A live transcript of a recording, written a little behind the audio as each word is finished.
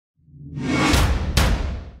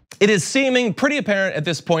It is seeming pretty apparent at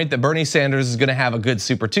this point that Bernie Sanders is gonna have a good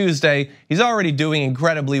Super Tuesday. He's already doing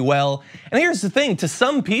incredibly well. And here's the thing, to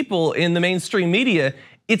some people in the mainstream media,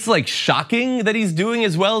 it's like shocking that he's doing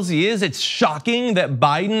as well as he is. It's shocking that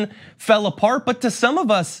Biden fell apart, but to some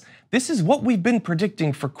of us, this is what we've been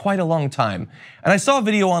predicting for quite a long time. And I saw a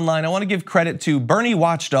video online, I wanna give credit to Bernie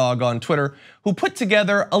Watchdog on Twitter, who put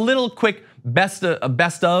together a little quick best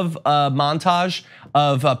of montage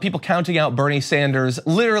of people counting out Bernie Sanders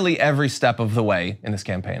literally every step of the way in this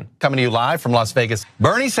campaign. Coming to you live from Las Vegas,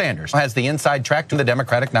 Bernie Sanders has the inside track to the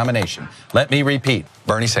Democratic nomination. Let me repeat,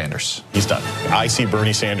 Bernie Sanders. He's done. I see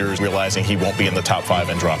Bernie Sanders realizing he won't be in the top 5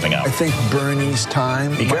 and dropping out. I think Bernie's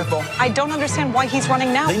time. Be careful. I don't understand why he's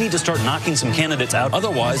running now. They need to start knocking some candidates out.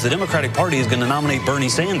 Otherwise, the Democratic Party is going to nominate Bernie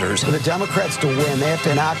Sanders. For the Democrats to win, they have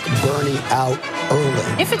to knock Bernie out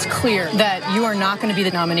early. If it's clear that you are not going to be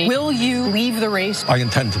the nominee, will you leave the race? I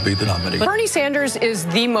intend to be the nominee. But Bernie Sanders is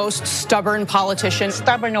the most stubborn politician.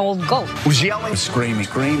 Stubborn old goat. Who's yelling, screaming,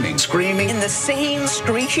 In the same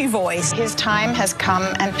screechy voice. His time has come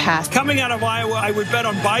and passed. Coming out of Iowa, I would bet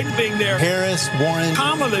on Biden being there. Harris, Warren,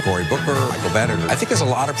 Kamala, Cory Booker, Michael Bennet. I think there's a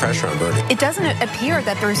lot of pressure on Bernie. It doesn't appear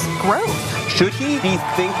that there's growth. Should he be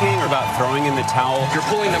thinking about throwing in the towel? Your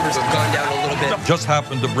polling numbers have gone down a little bit. Just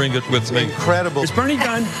happened to bring it with me. Incredible. is Bernie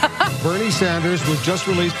done? Bernie Sanders was just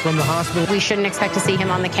released from the hospital. We shouldn't expect to see him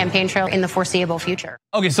on the campaign trail in the foreseeable future.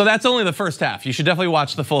 Okay, so that's only the first half. You should definitely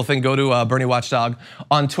watch the full thing. Go to Bernie Watchdog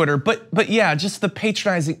on Twitter. But yeah, just the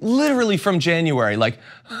patronizing, literally from January, like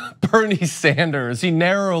Bernie Sanders, he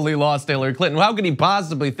narrowly lost Hillary Clinton. How could he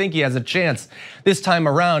possibly think he has a chance this time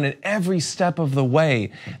around? And every step of the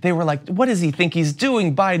way, they were like, what does he think he's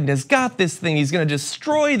doing? Biden has got this thing. He's gonna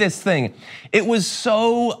destroy this thing. It was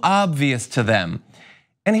so obvious to them.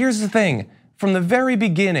 And here's the thing, from the very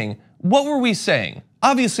beginning, what were we saying?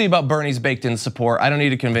 Obviously about Bernie's baked in support. I don't need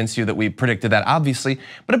to convince you that we predicted that, obviously.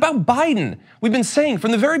 But about Biden, we've been saying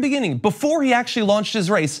from the very beginning, before he actually launched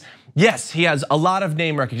his race, yes, he has a lot of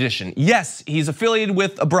name recognition. Yes, he's affiliated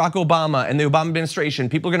with Barack Obama and the Obama administration.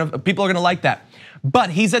 People are gonna like that.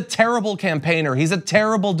 But he's a terrible campaigner. He's a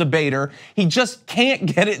terrible debater. He just can't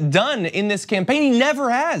get it done in this campaign. He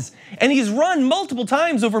never has. And he's run multiple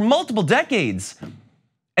times over multiple decades.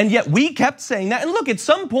 And yet we kept saying that. And look, at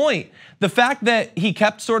some point, the fact that he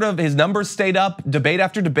kept sort of, his numbers stayed up debate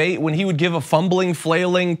after debate when he would give a fumbling,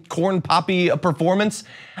 flailing, corn poppy performance,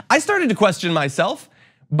 I started to question myself.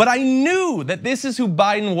 But I knew that this is who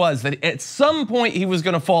Biden was, that at some point he was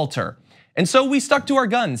gonna falter. And so we stuck to our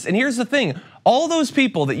guns. And here's the thing, all those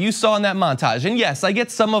people that you saw in that montage, and yes, I get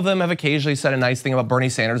some of them have occasionally said a nice thing about Bernie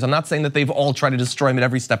Sanders. I'm not saying that they've all tried to destroy him at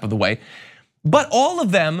every step of the way, but all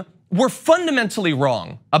of them were fundamentally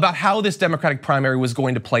wrong about how this Democratic primary was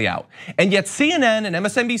going to play out. And yet CNN and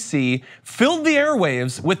MSNBC filled the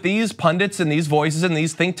airwaves with these pundits and these voices and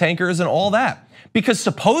these think tankers and all that, because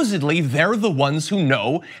supposedly they're the ones who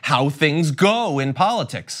know how things go in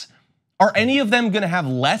politics. Are any of them gonna have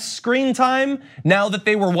less screen time now that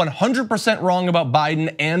they were 100% wrong about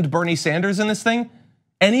Biden and Bernie Sanders in this thing?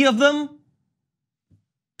 Any of them?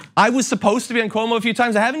 I was supposed to be on Cuomo a few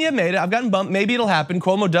times. I haven't yet made it. I've gotten bumped. Maybe it'll happen.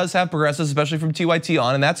 Cuomo does have progressives, especially from TYT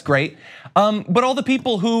on, and that's great. But all the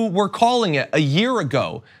people who were calling it a year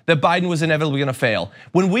ago that Biden was inevitably gonna fail,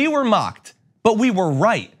 when we were mocked, but we were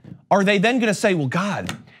right, are they then gonna say, well,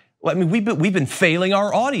 God, I mean, we've been failing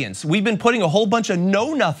our audience. We've been putting a whole bunch of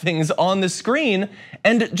know-nothings on the screen,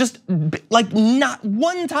 and just like not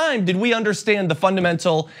one time did we understand the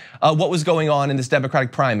fundamental what was going on in this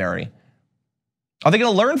Democratic primary. Are they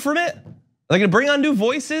gonna learn from it? Are they gonna bring on new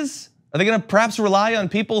voices? Are they gonna perhaps rely on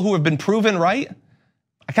people who have been proven right?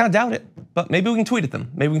 I kind of doubt it, but maybe we can tweet at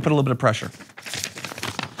them. Maybe we can put a little bit of pressure.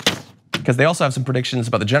 Because they also have some predictions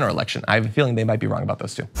about the general election. I have a feeling they might be wrong about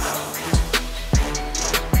those too.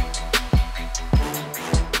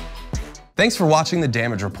 Thanks for watching The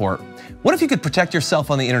Damage Report. What if you could protect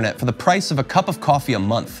yourself on the internet for the price of a cup of coffee a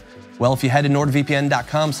month? Well, if you head to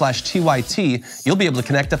nordvpn.com/TYT, you'll be able to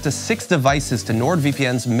connect up to 6 devices to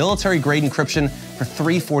NordVPN's military-grade encryption for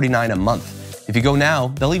 $349 a month. If you go now,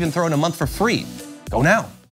 they'll even throw in a month for free. Go now.